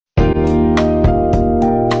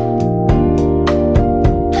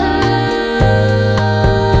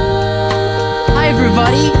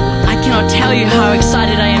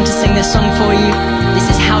this song for you. This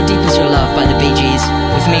is How Deep Is Your Love by the Bee Gees,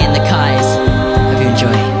 with me and the Kais. Hope you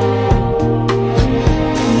enjoy.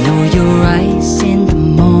 I know your eyes in the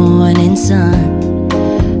morning sun.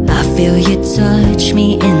 I feel you touch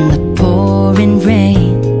me in the pouring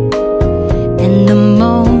rain. And the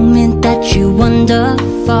moment that you wander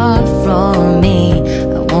far from me,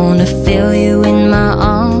 I wanna feel you in my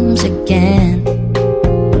arms again.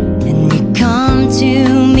 And you come to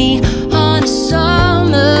me on a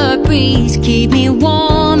summer breeze, keep me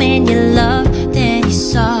warm in your love, then you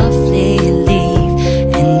softly leave.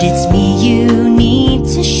 And it's me you need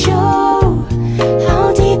to show.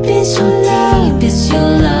 How deep is your love? How deep is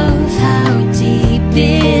your love? How deep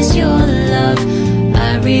is your love?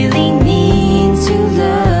 I really need to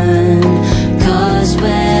learn, 'cause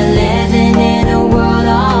we're living in a world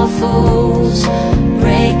of fools,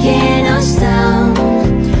 breaking us down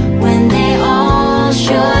when they all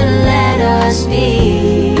should let us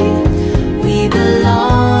be. We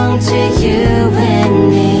belong to you and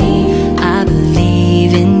me. I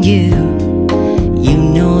believe in you. You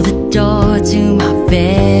know the door to my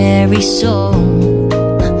very soul.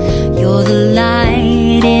 You're the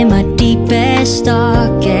light in my deepest,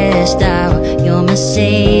 darkest hour. You're my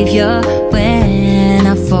savior when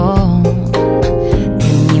I fall.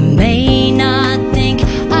 And you may not think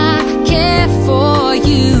I care for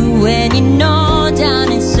you, and you know down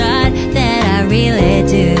inside that I really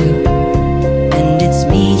do. And it's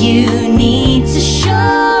me you need to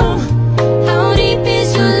show. How deep is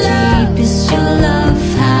your love? How deep is your love?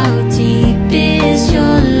 How deep is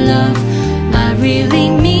your love? I really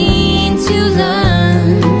mean to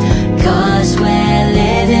learn, 'cause we're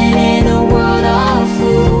living in a world of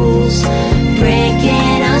fools,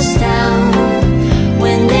 breaking us down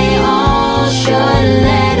when they all should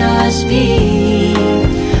let us be.